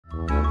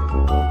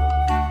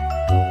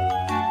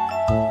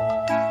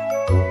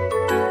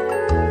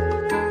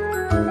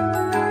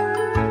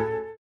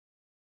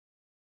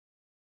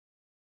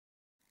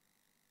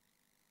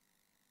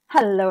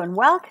Hello and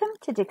welcome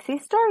to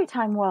Dixie's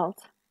Storytime World.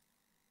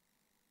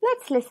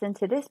 Let's listen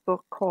to this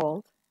book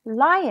called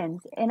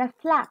Lions in a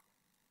Flap,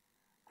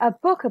 a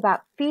book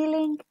about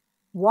feeling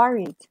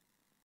worried.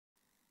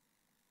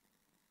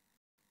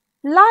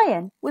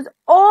 Lion was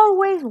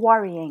always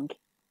worrying.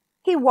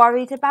 He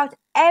worried about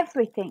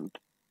everything.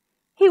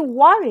 He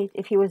worried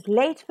if he was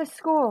late for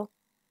school.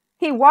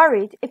 He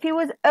worried if he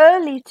was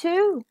early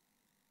too.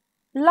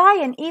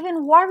 Lion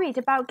even worried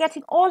about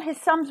getting all his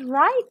sums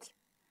right.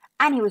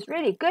 And he was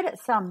really good at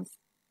sums.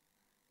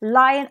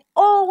 Lion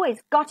always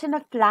got in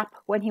a flap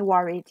when he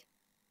worried.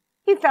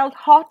 He felt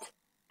hot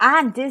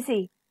and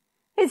dizzy.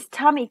 His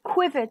tummy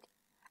quivered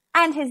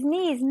and his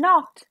knees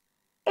knocked.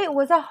 It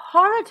was a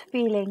horrid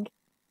feeling.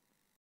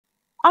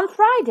 On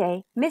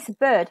Friday, Miss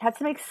Bird had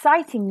some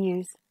exciting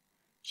news.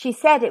 She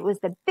said it was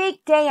the big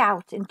day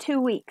out in 2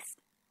 weeks.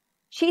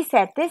 She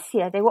said this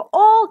year they were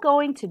all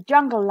going to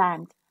Jungle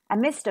Land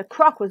and Mr.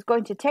 Croc was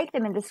going to take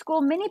them in the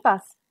school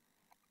minibus.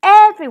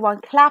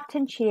 Everyone clapped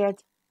and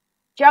cheered.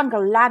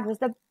 Jungle Land was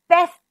the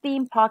best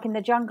theme park in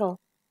the jungle.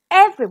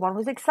 Everyone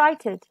was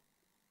excited.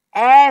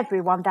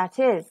 Everyone, that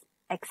is,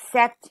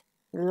 except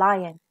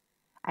Lion.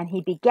 And he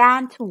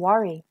began to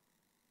worry.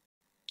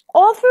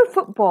 All through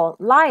football,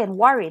 Lion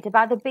worried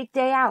about the big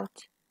day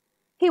out.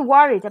 He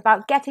worried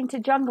about getting to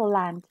Jungle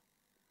Land.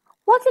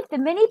 What if the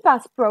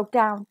minibus broke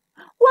down?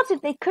 What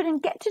if they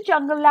couldn't get to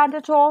Jungle Land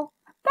at all?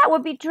 That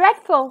would be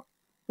dreadful.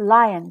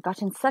 Lion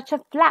got in such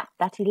a flap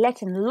that he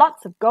let in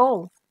lots of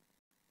goals.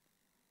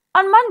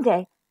 On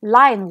Monday,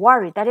 Lion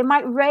worried that it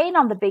might rain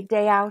on the big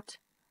day out.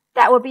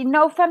 That would be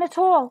no fun at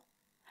all.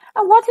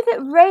 And what if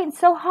it rained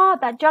so hard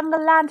that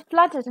Jungle Land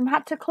flooded and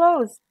had to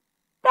close?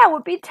 That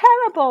would be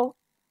terrible.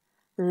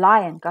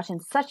 Lion got in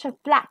such a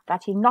flap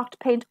that he knocked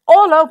paint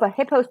all over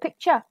Hippo's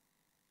picture.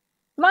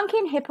 Monkey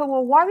and Hippo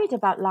were worried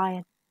about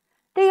Lion.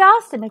 They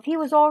asked him if he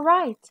was all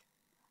right.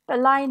 But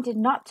Lion did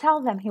not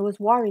tell them he was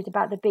worried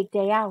about the big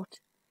day out.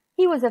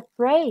 He was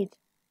afraid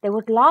they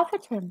would laugh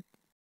at him.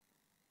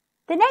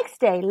 The next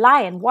day,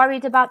 Lion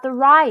worried about the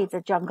rides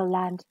at Jungle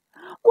Land.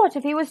 What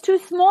if he was too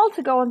small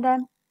to go on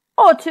them?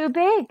 Or too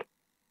big?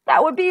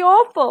 That would be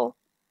awful.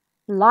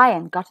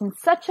 Lion got in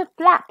such a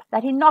flap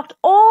that he knocked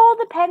all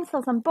the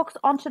pencils and books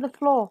onto the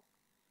floor.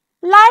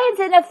 Lion's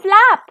in a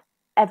flap,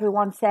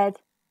 everyone said.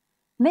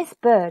 Miss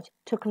Bird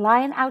took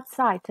Lion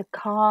outside to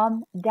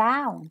calm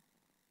down.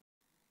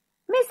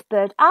 Miss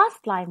Bird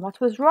asked Lion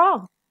what was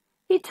wrong.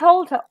 He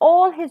told her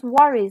all his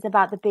worries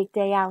about the big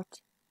day out.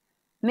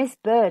 Miss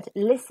Bird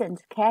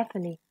listened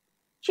carefully.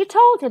 She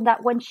told him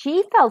that when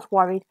she felt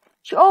worried,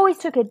 she always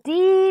took a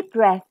deep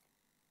breath.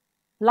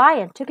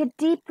 Lion took a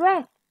deep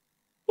breath.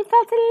 He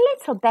felt a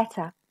little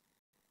better.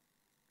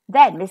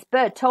 Then Miss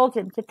Bird told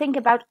him to think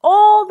about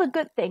all the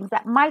good things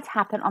that might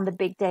happen on the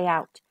big day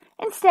out,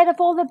 instead of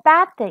all the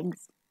bad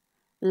things.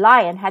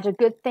 Lion had a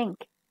good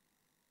think.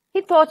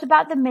 He thought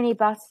about the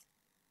minibus.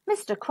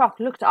 Mr. Croc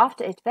looked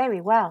after it very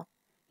well.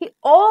 He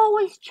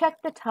always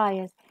checked the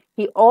tires.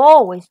 He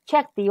always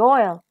checked the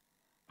oil.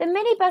 The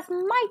minibus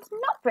might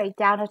not break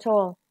down at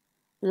all.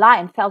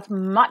 Lion felt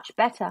much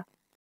better.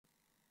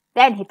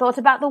 Then he thought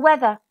about the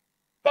weather.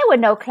 There were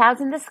no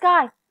clouds in the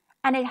sky,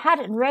 and it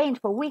hadn't rained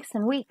for weeks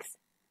and weeks.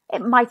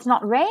 It might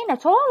not rain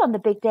at all on the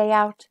big day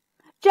out.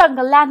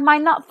 Jungle Land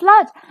might not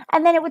flood,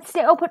 and then it would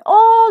stay open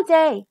all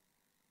day.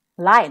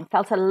 Lion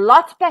felt a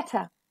lot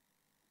better.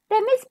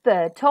 Then Miss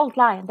Bird told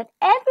Lion that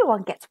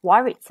everyone gets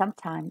worried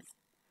sometimes.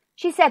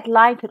 She said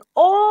Lion could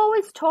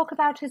always talk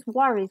about his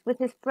worries with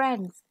his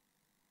friends.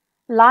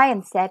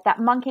 Lion said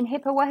that Monkey and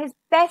Hippo were his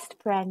best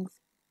friends.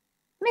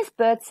 Miss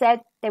Bird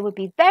said they would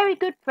be very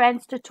good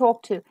friends to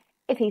talk to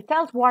if he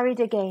felt worried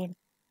again.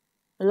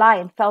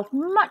 Lion felt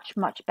much,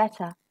 much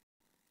better.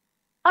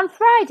 On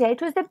Friday,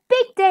 it was the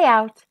big day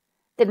out.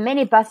 The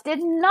minibus did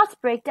not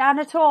break down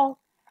at all,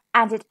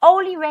 and it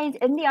only rained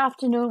in the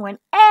afternoon when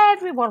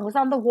everyone was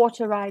on the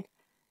water ride,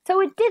 so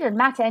it didn't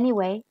matter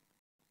anyway.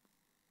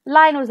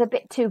 Lion was a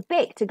bit too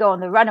big to go on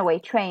the runaway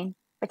train,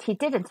 but he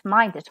didn't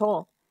mind at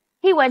all.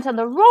 He went on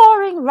the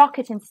roaring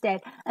rocket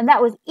instead, and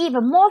that was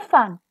even more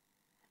fun.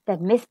 Then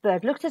Miss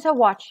Bird looked at her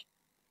watch.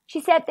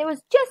 She said there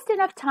was just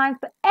enough time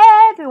for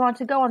everyone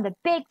to go on the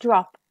big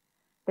drop.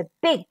 The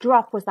big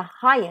drop was the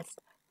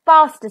highest,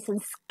 fastest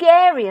and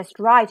scariest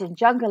ride in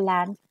Jungle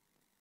Land.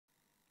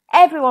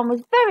 Everyone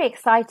was very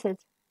excited,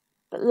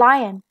 but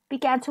Lion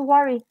began to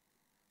worry.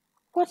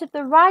 What if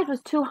the ride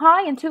was too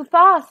high and too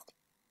fast?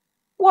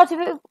 What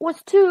if it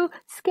was too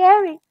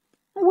scary?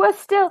 Worse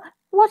still,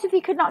 what if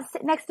he could not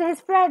sit next to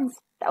his friends?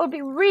 That would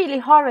be really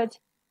horrid.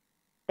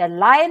 The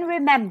Lion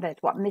remembered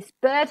what Miss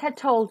Bird had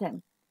told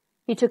him.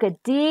 He took a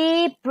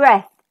deep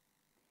breath.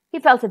 He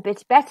felt a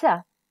bit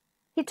better.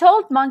 He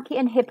told Monkey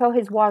and Hippo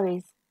his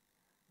worries.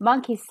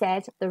 Monkey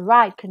said the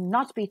ride could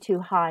not be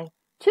too high,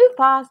 too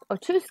fast or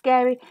too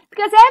scary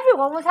because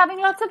everyone was having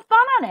lots of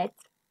fun on it.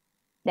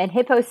 Then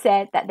Hippo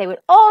said that they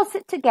would all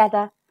sit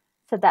together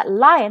so that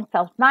Lion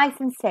felt nice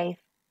and safe.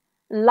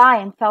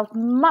 Lion felt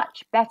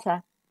much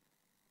better.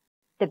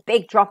 The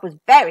big drop was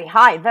very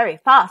high and very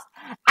fast,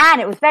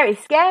 and it was very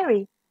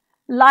scary.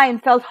 Lion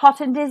felt hot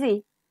and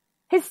dizzy.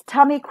 His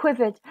tummy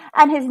quivered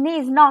and his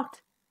knees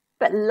knocked.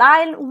 But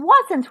Lion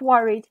wasn't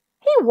worried.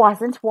 He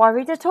wasn't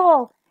worried at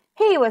all.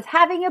 He was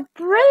having a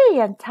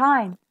brilliant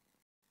time.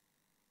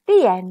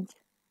 The end.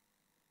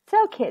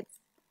 So kids,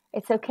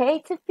 it's okay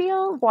to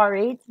feel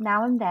worried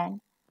now and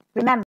then.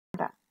 Remember,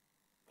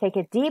 take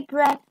a deep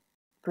breath,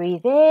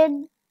 breathe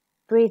in,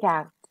 breathe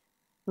out,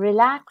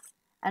 relax,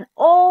 and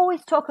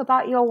always talk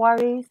about your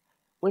worries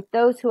with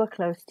those who are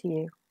close to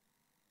you.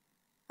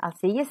 I'll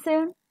see you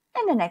soon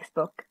in the next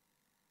book.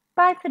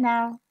 Bye for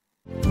now.